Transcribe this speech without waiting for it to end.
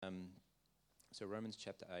So Romans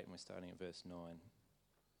chapter 8, and we're starting at verse 9.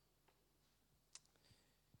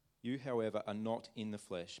 You, however, are not in the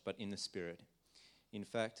flesh, but in the Spirit. In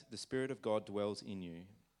fact, the Spirit of God dwells in you.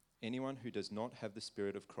 Anyone who does not have the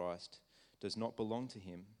Spirit of Christ does not belong to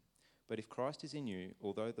him. But if Christ is in you,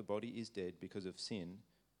 although the body is dead because of sin,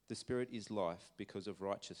 the Spirit is life because of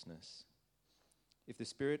righteousness. If the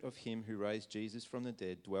Spirit of him who raised Jesus from the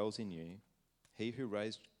dead dwells in you, he who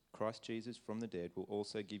raised Christ Jesus from the dead will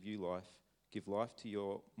also give life to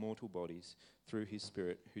your mortal bodies through his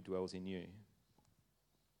Spirit who dwells in you.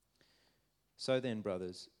 So then,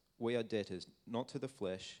 brothers, we are debtors, not to the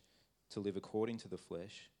flesh, to live according to the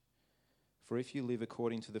flesh. For if you live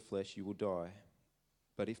according to the flesh, you will die.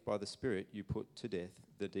 But if by the Spirit you put to death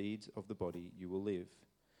the deeds of the body, you will live.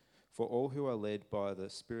 For all who are led by the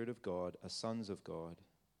Spirit of God are sons of God.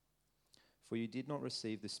 For you did not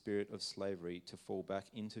receive the spirit of slavery to fall back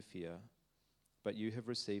into fear, but you have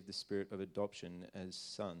received the Spirit of adoption as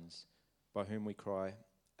sons, by whom we cry,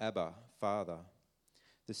 Abba, Father.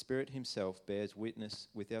 The Spirit himself bears witness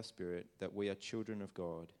with our spirit that we are children of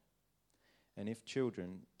God. And if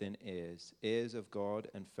children, then heirs, heirs of God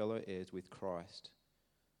and fellow heirs with Christ,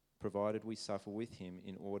 provided we suffer with him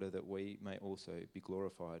in order that we may also be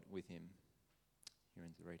glorified with him. Here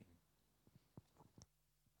ends the reading.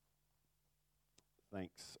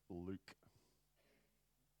 Thanks, Luke.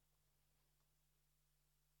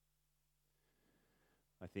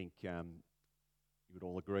 I think you would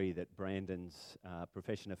all agree that Brandon's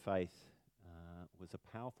profession of faith was a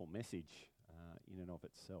powerful message in and of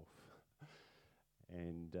itself.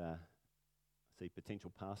 And I see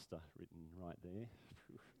potential pastor written right there.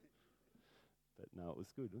 But no, it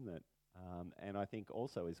was good, wasn't it? And I think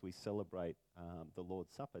also as we celebrate the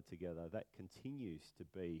Lord's Supper together, that continues to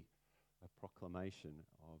be a proclamation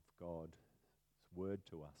of God's word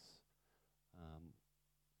to us.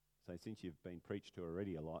 So since you've been preached to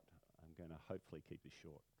already a lot, I'm going to hopefully keep this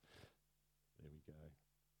short. There we go.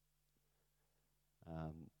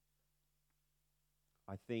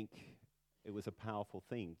 I think it was a powerful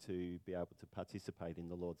thing to be able to participate in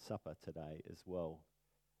the Lord's Supper today as well,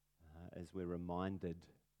 as we're reminded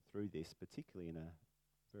through this, particularly in a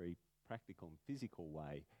very practical and physical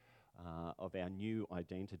way, of our new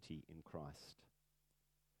identity in Christ.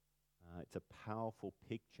 It's a powerful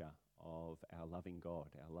picture of our loving God,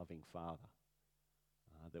 our loving Father,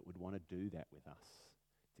 that would want to do that with us,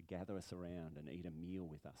 to gather us around and eat a meal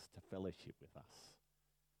with us, to fellowship with us,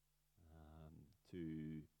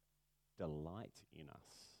 to delight in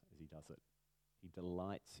us as he does it. He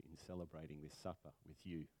delights in celebrating this supper with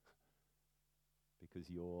you because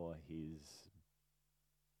you're his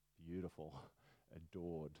beautiful,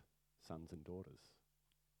 adored sons and daughters.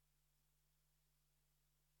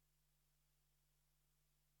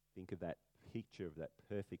 Think of that picture of that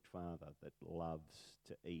perfect Father that loves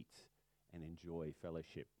to eat and enjoy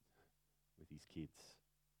fellowship with his kids.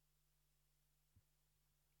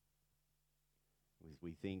 As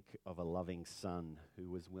we think of a loving son who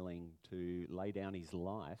was willing to lay down his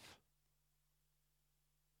life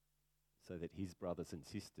so that his brothers and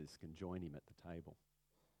sisters can join him at the table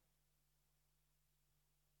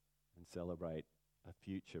and celebrate a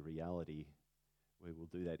future reality where we'll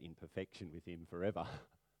do that in perfection with him forever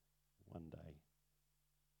one day.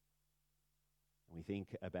 And we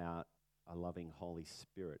think about a loving Holy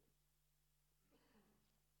Spirit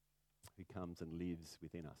who comes and lives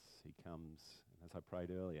within us. He comes, and as I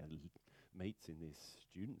prayed earlier, meets in this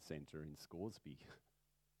student centre in Scoresby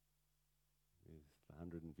with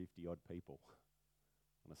 150 odd people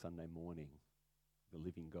on a Sunday morning. The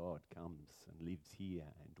living God comes and lives here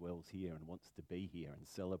and dwells here and wants to be here and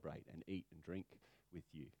celebrate and eat and drink with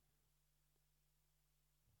you.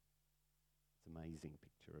 It's an amazing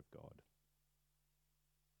picture of God.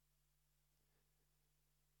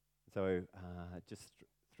 So just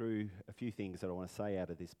through a few things that I want to say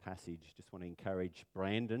out of this passage, just want to encourage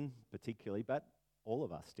Brandon particularly, but all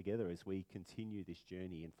of us together as we continue this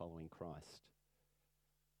journey in following Christ.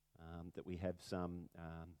 That we have some,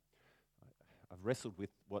 I've wrestled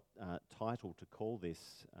with what title to call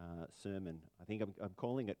this sermon. I think I'm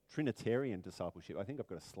calling it Trinitarian Discipleship. I think I've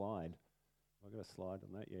got a slide. Have I got a slide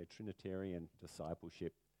on that? Yeah, Trinitarian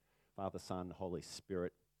Discipleship. Father, Son, Holy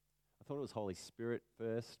Spirit. I thought it was Holy Spirit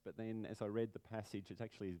first, but then as I read the passage, it's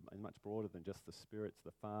actually much broader than just the Spirit. It's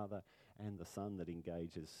the Father and the Son that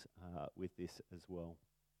engages with this as well.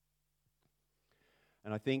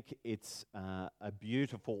 And I think it's a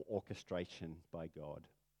beautiful orchestration by God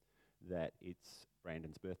that it's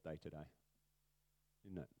Brandon's birthday today,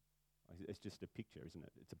 isn't it? It's just a picture, isn't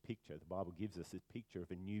it? It's a picture. The Bible gives us this picture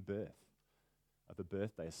of a new birth, of a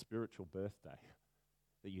birthday, a spiritual birthday.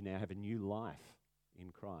 that you now have a new life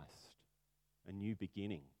in Christ, a new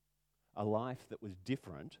beginning, a life that was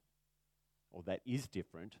different, or that is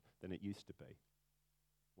different than it used to be,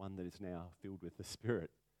 one that is now filled with the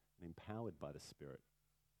Spirit and empowered by the Spirit.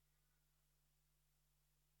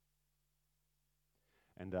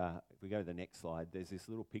 And if we go to the next slide, there's this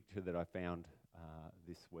little picture that I found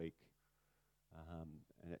this week,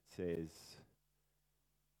 and it says,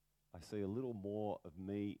 "I see a little more of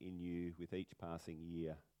me in you with each passing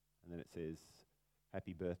year." And then it says,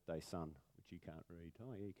 "Happy birthday, son," which you can't read.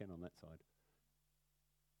 Oh, yeah, you can on that side.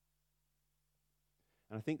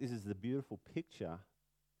 And I think this is the beautiful picture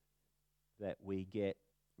that we get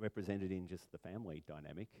represented in just the family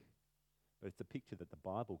dynamic, but it's a picture that the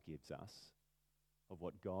Bible gives us of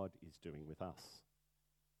what God is doing with us.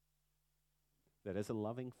 That as a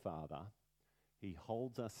loving Father, he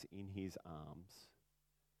holds us in his arms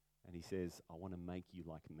and he says, "I want to make you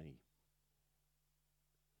like me.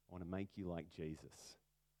 I want to make you like Jesus,"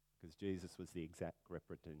 because Jesus was the exact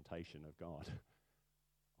representation of God.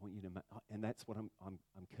 I want you to and that's what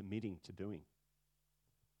I'm committing to doing.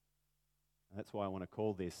 And that's why I want to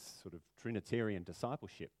call this sort of Trinitarian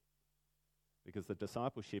discipleship, because the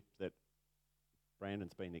discipleship that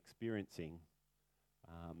Brandon's been experiencing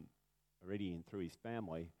already and through his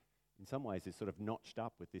family, in some ways is sort of notched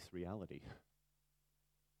up with this reality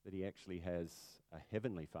that he actually has a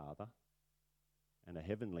heavenly Father and a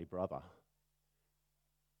heavenly brother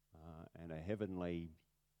and a heavenly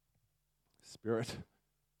Spirit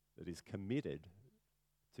that is committed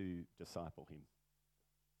to disciple him.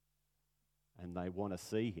 And they want to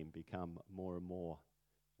see him become more and more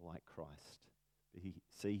like Christ.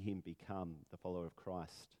 See him become the follower of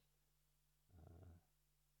Christ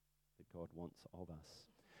that God wants of us.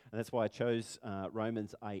 And that's why I chose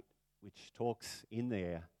Romans 8, which talks in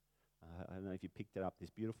there, I don't know if you picked it up, this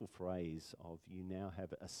beautiful phrase of you now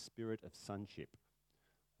have a spirit of sonship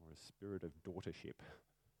or a spirit of daughtership.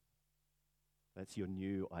 That's your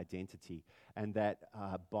new identity. And that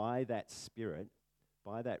by that Spirit,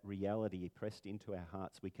 by that reality pressed into our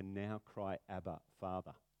hearts, we can now cry, "Abba,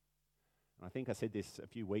 Father." And I think I said this a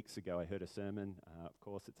few weeks ago. I heard a sermon. Of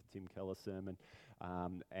course, it's a Tim Keller sermon.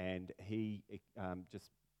 And he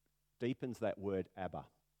just deepens that word Abba.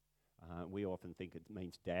 We often think it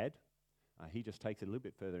means dad. He just takes it a little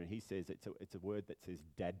bit further and he says it's a word that says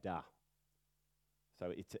dada. So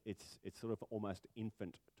it's sort of almost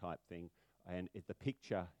infant type thing. And the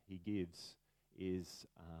picture he gives is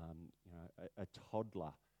a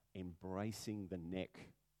toddler embracing the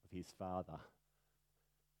neck of his father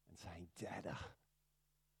and saying, "Dada."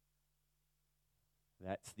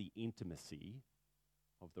 That's the intimacy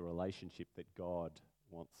of the relationship that God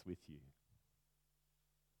wants with you.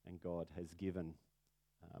 And God has given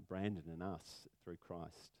Brandon and us through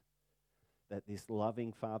Christ. That this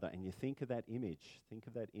loving Father, and you think of that image,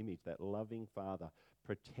 that loving Father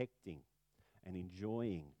protecting and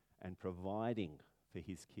enjoying and providing for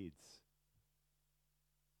his kids.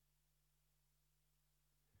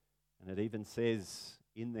 And it even says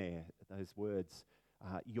in there, those words,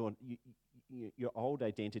 your old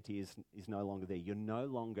identity is no longer there. You're no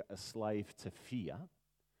longer a slave to fear.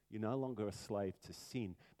 You're no longer a slave to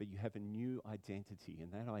sin, but you have a new identity,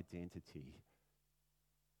 and that identity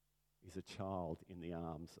is a child in the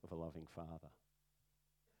arms of a loving Father.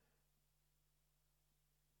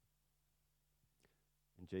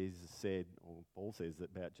 And Jesus said, or Paul says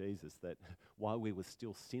about Jesus, that while we were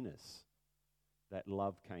still sinners, that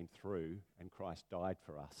love came through and Christ died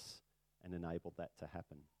for us and enabled that to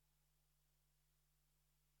happen.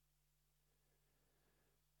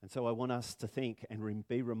 And so I want us to think and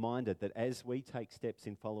be reminded that as we take steps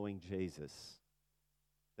in following Jesus,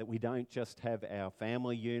 that we don't just have our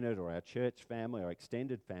family unit or our church family or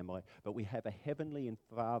extended family, but we have a heavenly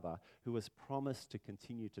Father who has promised to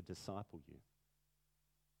continue to disciple you.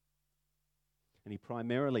 And he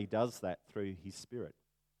primarily does that through his Spirit.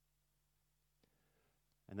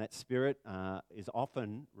 And that Spirit is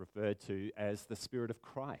often referred to as the Spirit of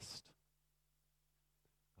Christ.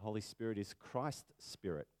 The Holy Spirit is Christ's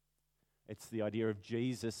Spirit. It's the idea of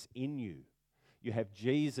Jesus in you. You have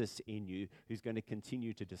Jesus in you who's going to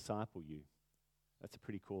continue to disciple you. That's a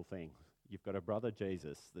pretty cool thing. You've got a brother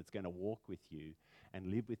Jesus that's going to walk with you and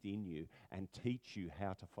live within you and teach you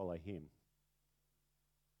how to follow him.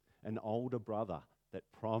 An older brother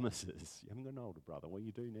that promises, you haven't got an older brother, well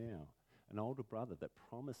you do now. An older brother that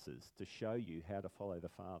promises to show you how to follow the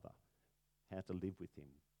Father, how to live with him.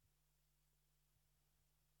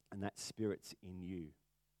 And that Spirit's in you.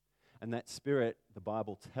 And that Spirit, the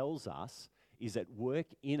Bible tells us, is at work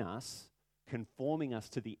in us, conforming us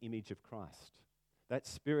to the image of Christ. That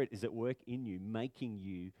Spirit is at work in you, making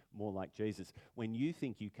you more like Jesus. When you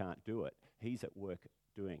think you can't do it, he's at work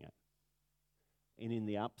doing it. And in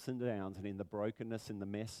the ups and downs and in the brokenness and the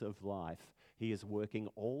mess of life, he is working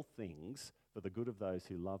all things for the good of those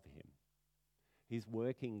who love him. He's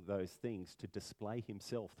working those things to display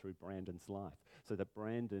himself through Brandon's life, so that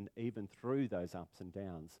Brandon, even through those ups and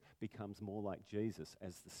downs, becomes more like Jesus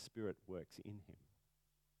as the Spirit works in him.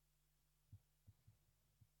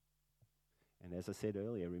 And as I said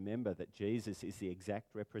earlier, remember that Jesus is the exact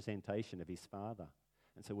representation of his Father.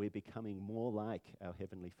 And so we're becoming more like our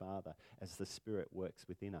Heavenly Father as the Spirit works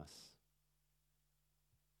within us.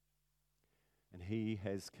 And he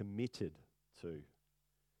has committed to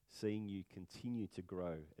seeing you continue to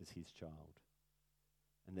grow as his child.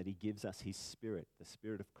 And that he gives us his Spirit, the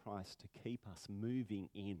Spirit of Christ, to keep us moving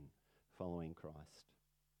in following Christ.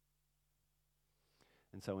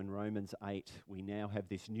 And so in Romans 8, we now have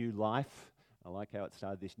this new life. I like how it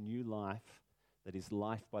started, this new life that is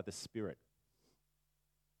life by the Spirit.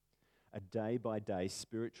 A day-by-day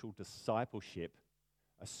spiritual discipleship,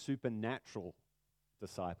 a supernatural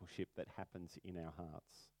discipleship that happens in our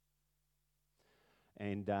hearts.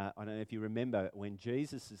 And I don't know if you remember when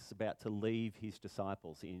Jesus is about to leave his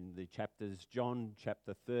disciples in the chapters, John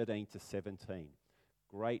chapter 13 to 17.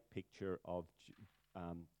 Great picture of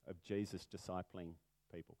Jesus discipling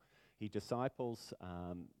people. He disciples,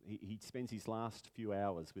 he spends his last few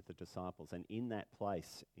hours with the disciples, and in that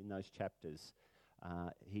place, in those chapters,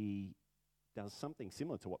 he does something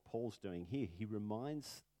similar to what Paul's doing here. He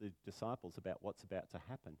reminds the disciples about what's about to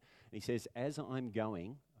happen. And he says, as I'm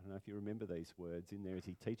going, I don't know if you remember these words in there, as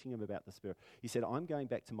he's teaching them about the Spirit, he said, I'm going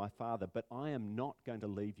back to my Father, but I am not going to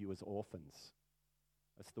leave you as orphans.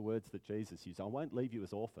 That's the words that Jesus used. I won't leave you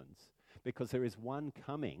as orphans, because there is one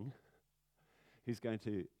coming who's going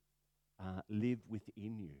to live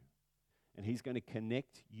within you. And he's going to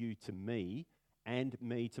connect you to me and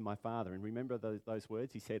me to my Father. And remember those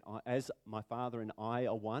words? He said, as my Father and I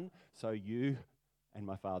are one, so you and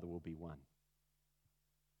my Father will be one.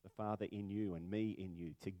 The Father in you and me in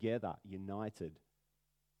you, together, united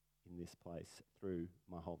in this place through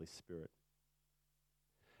my Holy Spirit.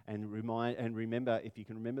 And remember, if you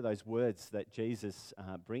can remember those words that Jesus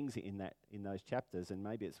brings in those chapters, and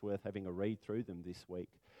maybe it's worth having a read through them this week,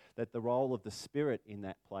 that the role of the Spirit in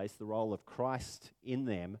that place, the role of Christ in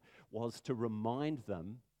them, was to remind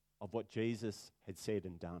them of what Jesus had said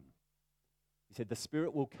and done. He said, the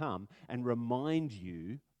Spirit will come and remind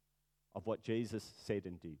you of what Jesus said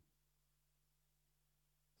and did.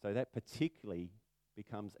 So that particularly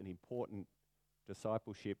becomes an important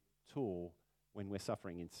discipleship tool when we're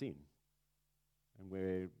suffering in sin. And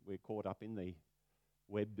we're caught up in the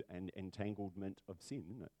web and entanglement of sin,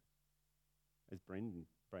 isn't it? As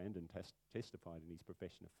Brandon testified in his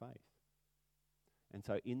profession of faith. And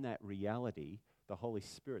so in that reality, the Holy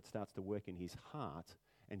Spirit starts to work in his heart,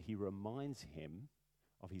 and he reminds him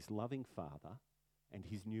of his loving Father and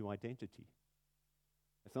his new identity.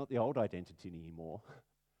 It's not the old identity anymore.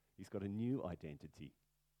 He's got a new identity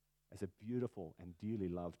as a beautiful and dearly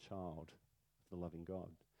loved child of the loving God.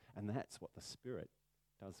 And that's what the Spirit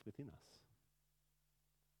does within us.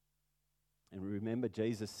 And remember,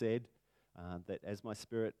 Jesus said that as my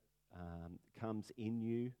Spirit comes in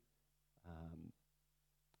you,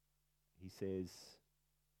 he says,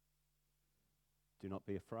 do not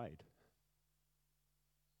be afraid.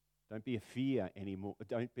 Don't be a fear anymore.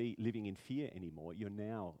 Don't be living in fear anymore. You're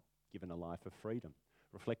now given a life of freedom,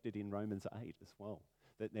 reflected in Romans 8 as well,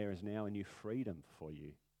 that there is now a new freedom for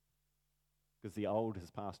you because the old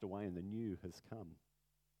has passed away and the new has come.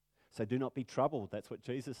 So do not be troubled. That's what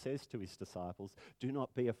Jesus says to his disciples. Do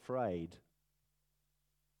not be afraid.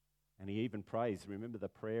 And he even prays. Remember the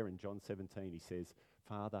prayer in John 17. He says,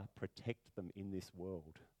 Father, protect them in this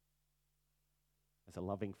world. As a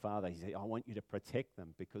loving father, he said, I want you to protect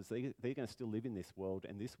them because they're going to still live in this world,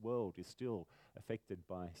 and this world is still affected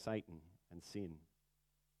by Satan and sin.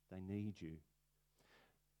 They need you.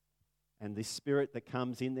 And this Spirit that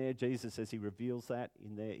comes in there, Jesus, as he reveals that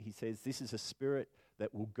in there, he says, this is a Spirit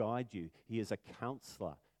that will guide you. He is a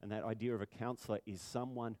counselor. And that idea of a counselor is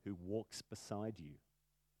someone who walks beside you,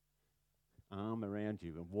 arm around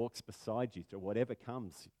you, and walks beside you through whatever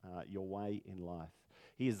comes your way in life.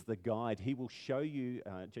 He is the guide. He will show you,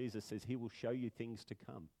 Jesus says, he will show you things to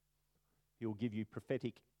come. He will give you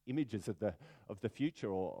prophetic images of the future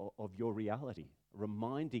or of your reality,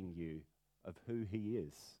 reminding you of who he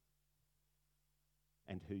is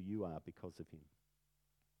and who you are because of him.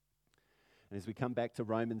 And as we come back to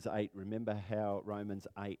Romans 8, remember how Romans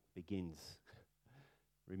 8 begins.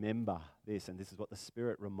 Remember this, and this is what the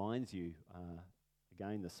Spirit reminds you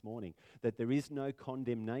again this morning, that there is no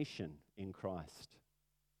condemnation in Christ.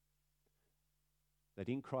 That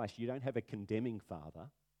in Christ you don't have a condemning father.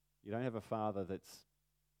 You don't have a father that's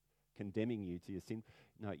condemning you to your sin.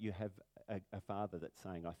 No, you have a father that's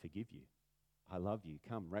saying, I forgive you. I love you.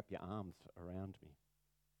 Come, wrap your arms around me.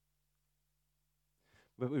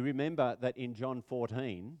 But we remember that in John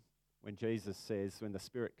 14, when Jesus says, when the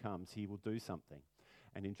Spirit comes, he will do something.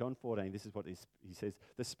 And in John 14, this is what he says,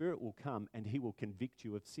 the Spirit will come and he will convict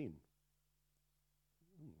you of sin.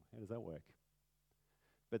 How does that work?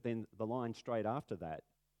 But then the line straight after that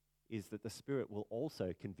is that the Spirit will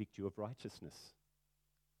also convict you of righteousness.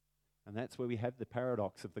 And that's where we have the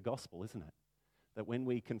paradox of the gospel, isn't it? That when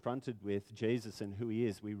we confronted with Jesus and who he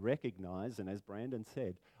is, we recognize, and as Brandon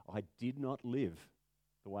said, I did not live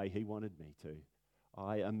the way he wanted me to.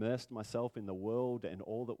 I immersed myself in the world and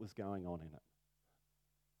all that was going on in it.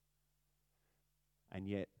 And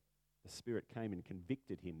yet, the Spirit came and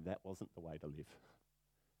convicted him that wasn't the way to live.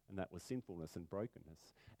 And that was sinfulness and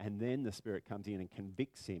brokenness. And then the Spirit comes in and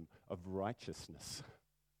convicts him of righteousness.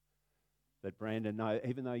 That Brandon, no,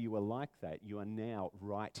 even though you were like that, you are now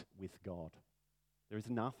right with God. There is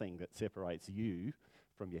nothing that separates you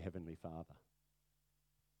from your Heavenly Father.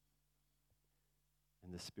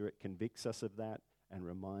 And the Spirit convicts us of that and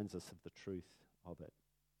reminds us of the truth of it.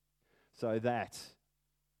 So that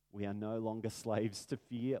we are no longer slaves to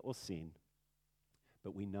fear or sin,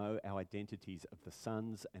 but we know our identities of the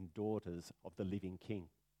sons and daughters of the living King,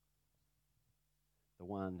 the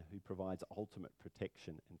one who provides ultimate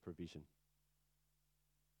protection and provision.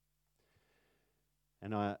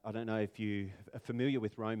 And I don't know if you are familiar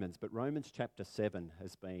with Romans, but Romans chapter 7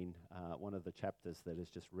 has been one of the chapters that has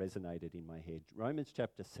just resonated in my head. Romans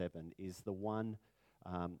chapter 7 is the one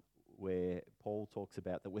where Paul talks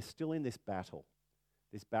about that we're still in this battle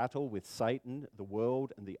with Satan, the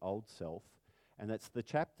world, and the old self. And that's the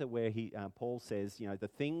chapter where Paul says, you know, the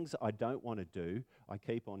things I don't want to do, I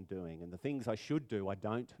keep on doing, and the things I should do, I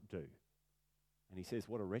don't do. And he says,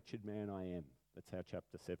 what a wretched man I am. That's how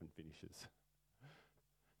chapter 7 finishes.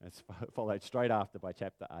 It's followed straight after by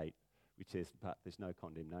chapter 8, which says, but there's no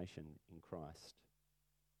condemnation in Christ.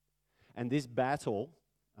 And this battle,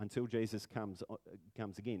 until Jesus comes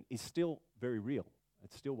again, is still very real.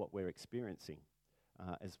 It's still what we're experiencing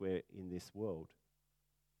as we're in this world.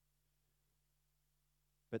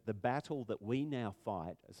 But the battle that we now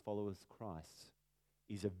fight as followers of Christ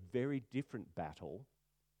is a very different battle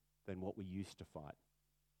than what we used to fight.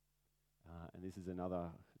 And this is another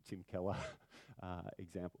Tim Keller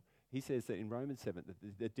example. He says that in Romans 7,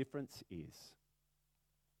 that the difference is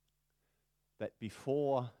that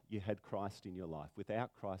before you had Christ in your life,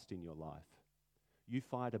 without Christ in your life, you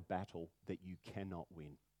fight a battle that you cannot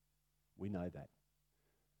win. We know that.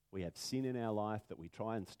 We have sin in our life that we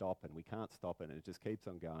try and stop, and we can't stop it, and it just keeps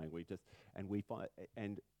on going. We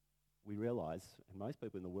realize, and most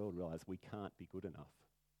people in the world realize, we can't be good enough.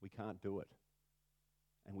 We can't do it.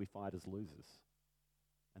 And we fight as losers.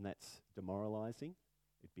 And that's demoralizing.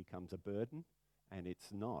 It becomes a burden, and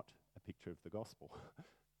it's not a picture of the gospel.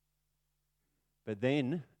 But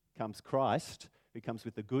then comes Christ, who comes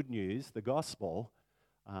with the good news, the gospel,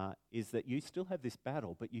 is that you still have this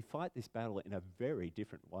battle, but you fight this battle in a very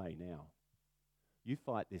different way now. You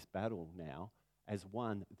fight this battle now as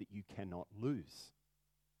one that you cannot lose.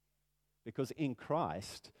 Because in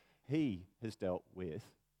Christ, he has dealt with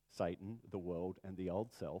Satan, the world, and the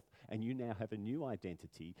old self, and you now have a new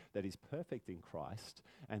identity that is perfect in Christ,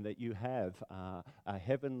 and that you have a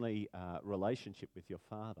heavenly relationship with your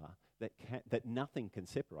Father that nothing can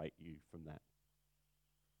separate you from that.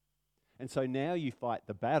 And so now you fight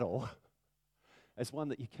the battle as one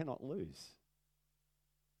that you cannot lose,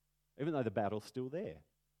 even though the battle's still there.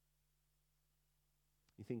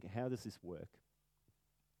 You think, how does this work?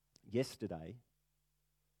 Yesterday,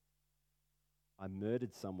 I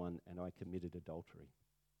murdered someone and I committed adultery.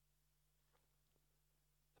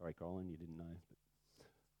 Sorry, Colin, you didn't know.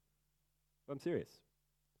 But I'm serious.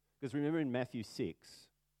 Because remember in Matthew 6,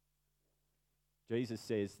 Jesus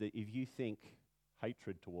says that if you think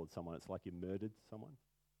hatred towards someone, it's like you murdered someone.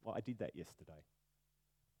 Well, I did that yesterday.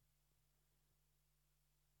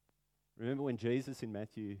 Remember when Jesus in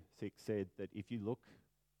Matthew 6 said that if you look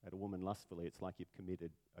at a woman lustfully, it's like you've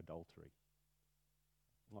committed adultery.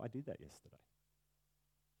 Well, I did that yesterday.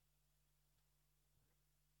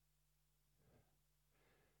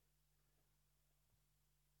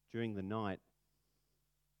 During the night,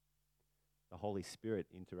 the Holy Spirit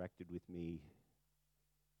interacted with me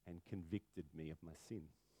and convicted me of my sin.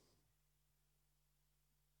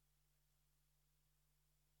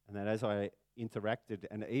 And that as I interacted,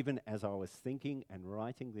 and even as I was thinking and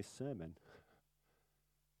writing this sermon,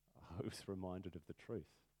 I was reminded of the truth.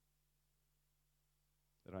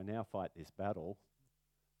 That I now fight this battle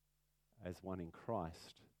as one in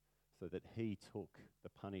Christ, so that he took the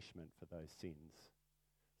punishment for those sins,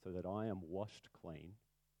 so that I am washed clean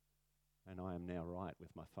and I am now right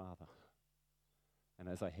with my Father. And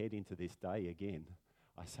as I head into this day again,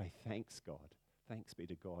 I say, thanks God. Thanks be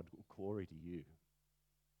to God. Glory to you.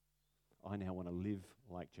 I now want to live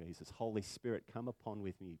like Jesus. Holy Spirit, come upon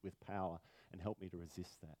with me with power and help me to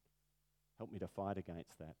resist that. Help me to fight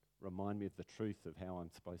against that. Remind me of the truth of how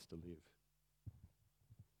I'm supposed to live.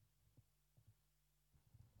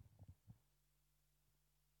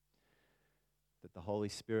 That the Holy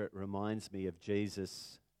Spirit reminds me of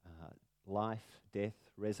Jesus' life, death,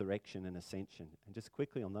 resurrection, and ascension. And just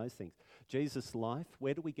quickly on those things. Jesus' life,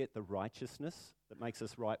 where do we get the righteousness that makes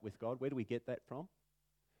us right with God? Where do we get that from?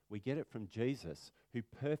 We get it from Jesus, who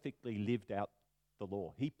perfectly lived out the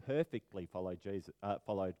law. He perfectly followed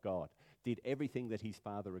God, did everything that his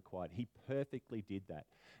Father required. He perfectly did that.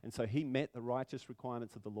 And so he met the righteous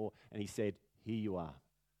requirements of the law, and he said, here you are.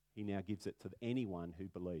 He now gives it to anyone who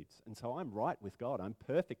believes. And so I'm right with God. I'm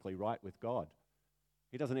perfectly right with God.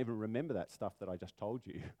 He doesn't even remember that stuff that I just told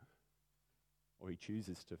you. Or he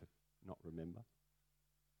chooses to not remember.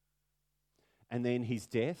 And then his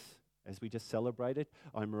death, as we just celebrated,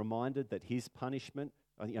 I'm reminded that his punishment,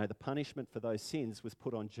 the punishment for those sins was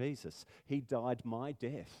put on Jesus. He died my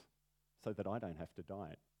death so that I don't have to die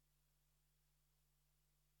it.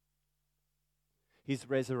 His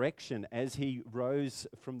resurrection, as he rose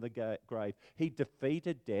from the grave, he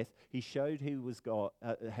defeated death. He showed he was God,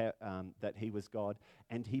 that he was God,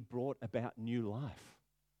 and he brought about new life,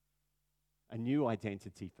 a new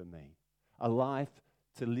identity for me, a life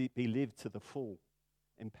to be lived to the full,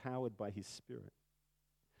 empowered by his Spirit.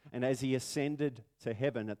 And as he ascended to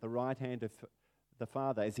heaven at the right hand of the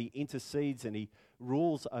Father, as he intercedes and he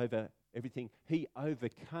rules over everything, he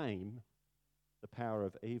overcame the power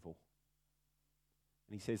of evil.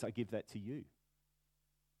 And he says, I give that to you.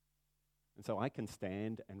 And so I can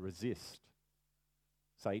stand and resist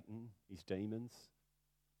Satan, his demons.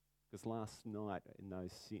 Because last night in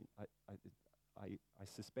those sins, I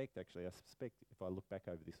suspect if I look back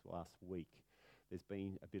over this last week, there's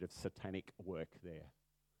been a bit of satanic work there.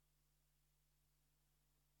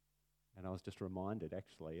 And I was just reminded,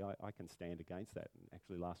 actually, I can stand against that. And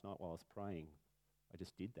actually last night while I was praying, I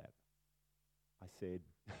just did that. I said,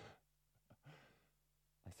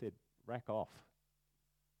 rack off.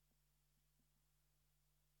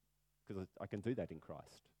 Because I can do that in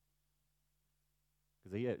Christ.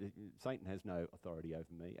 Because Satan has no authority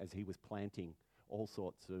over me, as he was planting all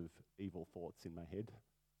sorts of evil thoughts in my head.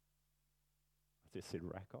 I just said,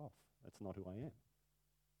 rack off. That's not who I am.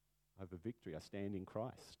 I have a victory. I stand in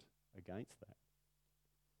Christ against that.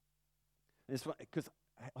 And it's because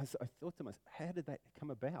I thought to myself, how did that come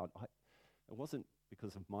about? It wasn't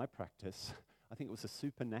because of my practice. I think it was a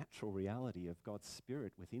supernatural reality of God's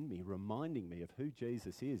Spirit within me, reminding me of who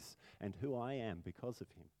Jesus is and who I am because of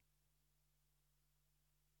him.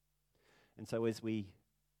 And so as we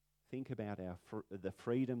think about the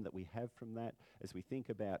freedom that we have from that, as we think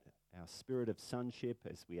about our spirit of sonship,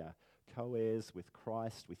 as we are co-heirs with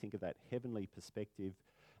Christ, we think of that heavenly perspective.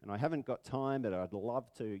 And I haven't got time, but I'd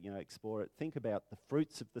love to, explore it. Think about the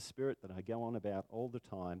fruits of the Spirit that I go on about all the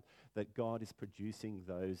time, that God is producing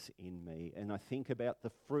those in me. And I think about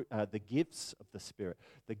the gifts of the Spirit,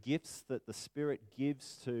 the gifts that the Spirit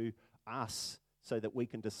gives to us so that we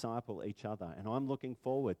can disciple each other. And I'm looking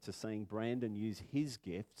forward to seeing Brandon use his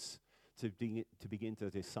gifts to begin to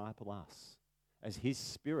disciple us, as his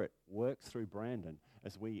Spirit works through Brandon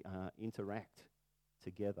as we interact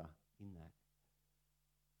together in that.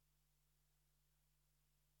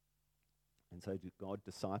 And so God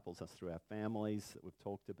disciples us through our families that we've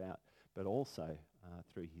talked about, but also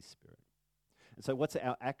through his Spirit. And so what's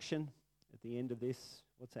our action at the end of this?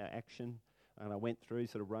 What's our action? And I went through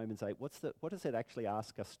sort of Romans 8. What does it actually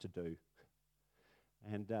ask us to do?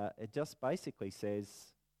 And it just basically says,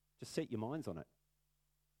 just set your minds on it.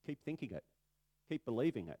 Keep thinking it. Keep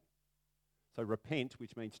believing it. So repent,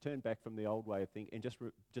 which means turn back from the old way of thinking, and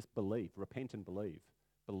just believe. Repent and believe.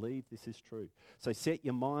 Believe this is true. So set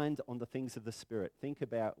your mind on the things of the Spirit. Think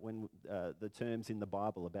about when the terms in the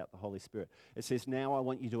Bible about the Holy Spirit. It says, now I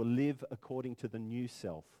want you to live according to the new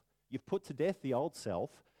self. You've put to death the old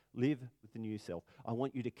self. Live with the new self. I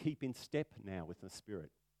want you to keep in step now with the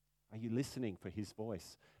Spirit. Are you listening for his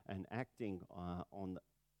voice and acting on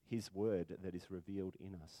his word that is revealed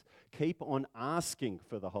in us? Keep on asking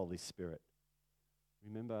for the Holy Spirit.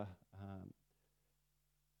 Remember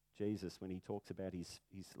Jesus when he talks about his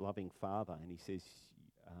loving Father, and he says,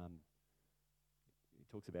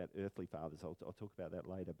 talks about earthly fathers. I'll talk about that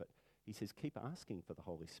later. But he says, keep asking for the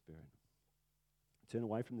Holy Spirit. Turn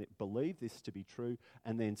away from it. Believe this to be true,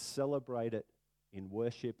 and then celebrate it in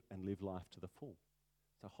worship and live life to the full.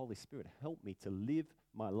 So, Holy Spirit, help me to live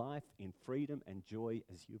my life in freedom and joy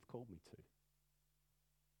as you've called me to.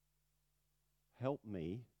 Help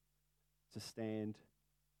me to stand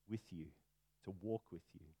with you, to walk with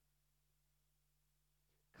you.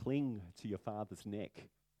 Cling to your Father's neck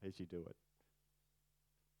as you do it.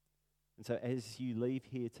 And so as you leave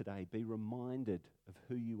here today, be reminded of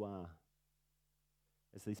who you are.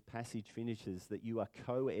 As this passage finishes, that you are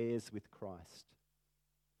co-heirs with Christ.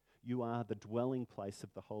 You are the dwelling place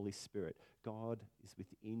of the Holy Spirit. God is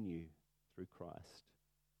within you through Christ.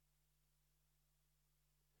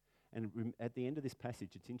 And at the end of this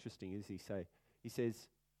passage, it's interesting, as he says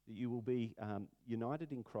that you will be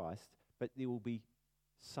united in Christ, but there will be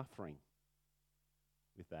suffering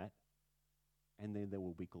with that, and then there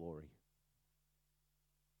will be glory.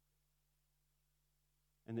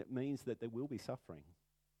 And it means that there will be suffering.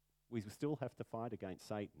 We still have to fight against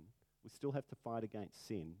Satan. We still have to fight against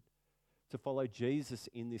sin. To follow Jesus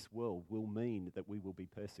in this world will mean that we will be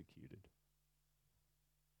persecuted.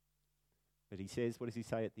 But he says, what does he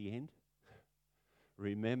say at the end?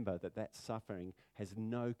 Remember that suffering has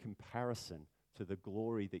no comparison to the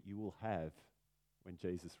glory that you will have when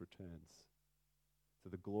Jesus returns. To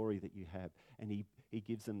the glory that you have. And he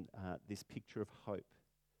gives them this picture of hope.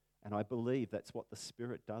 And I believe that's what the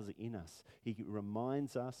Spirit does in us. He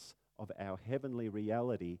reminds us of our heavenly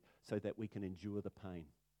reality so that we can endure the pain.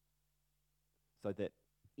 So that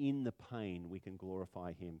in the pain we can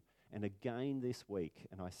glorify him. And again this week,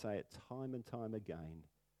 and I say it time and time again,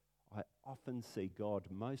 I often see God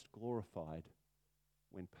most glorified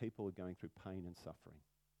when people are going through pain and suffering.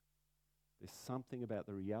 There's something about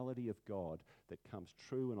the reality of God that comes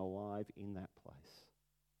true and alive in that place.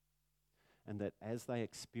 And that as they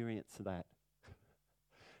experience that,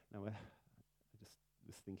 now I just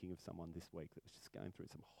was thinking of someone this week that was just going through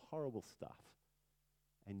some horrible stuff,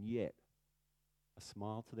 and yet a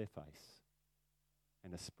smile to their face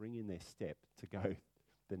and a spring in their step to go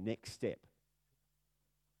the next step.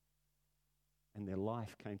 And their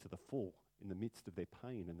life came to the full in the midst of their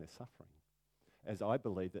pain and their suffering. As I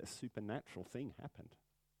believe that a supernatural thing happened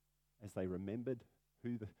as they remembered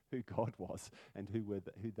who God was and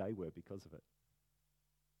who they were because of it.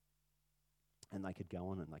 And they could go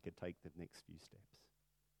on and they could take the next few steps.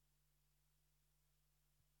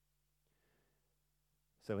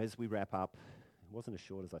 So as we wrap up, it wasn't as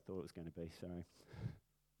short as I thought it was going to be, sorry.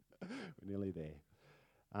 We're nearly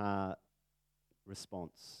there.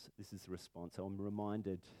 Response. This is the response. So I'm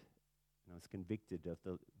reminded, and I was convicted of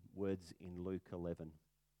the words in Luke 11,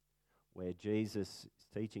 where Jesus is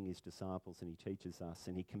teaching his disciples and he teaches us,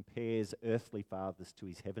 and he compares earthly fathers to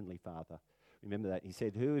his heavenly Father. Remember that? He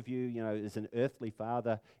said, who of you, is an earthly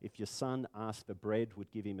father, if your son asked for bread,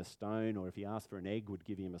 would give him a stone, or if he asked for an egg, would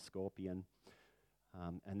give him a scorpion?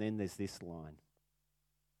 And then there's this line.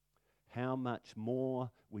 How much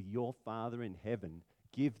more will your Father in heaven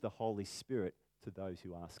give the Holy Spirit to those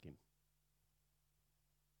who ask him?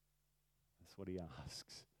 That's what he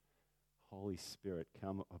asks. Holy Spirit,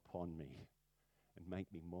 come upon me and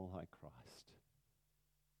make me more like Christ.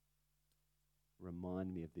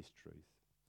 Remind me of this truth.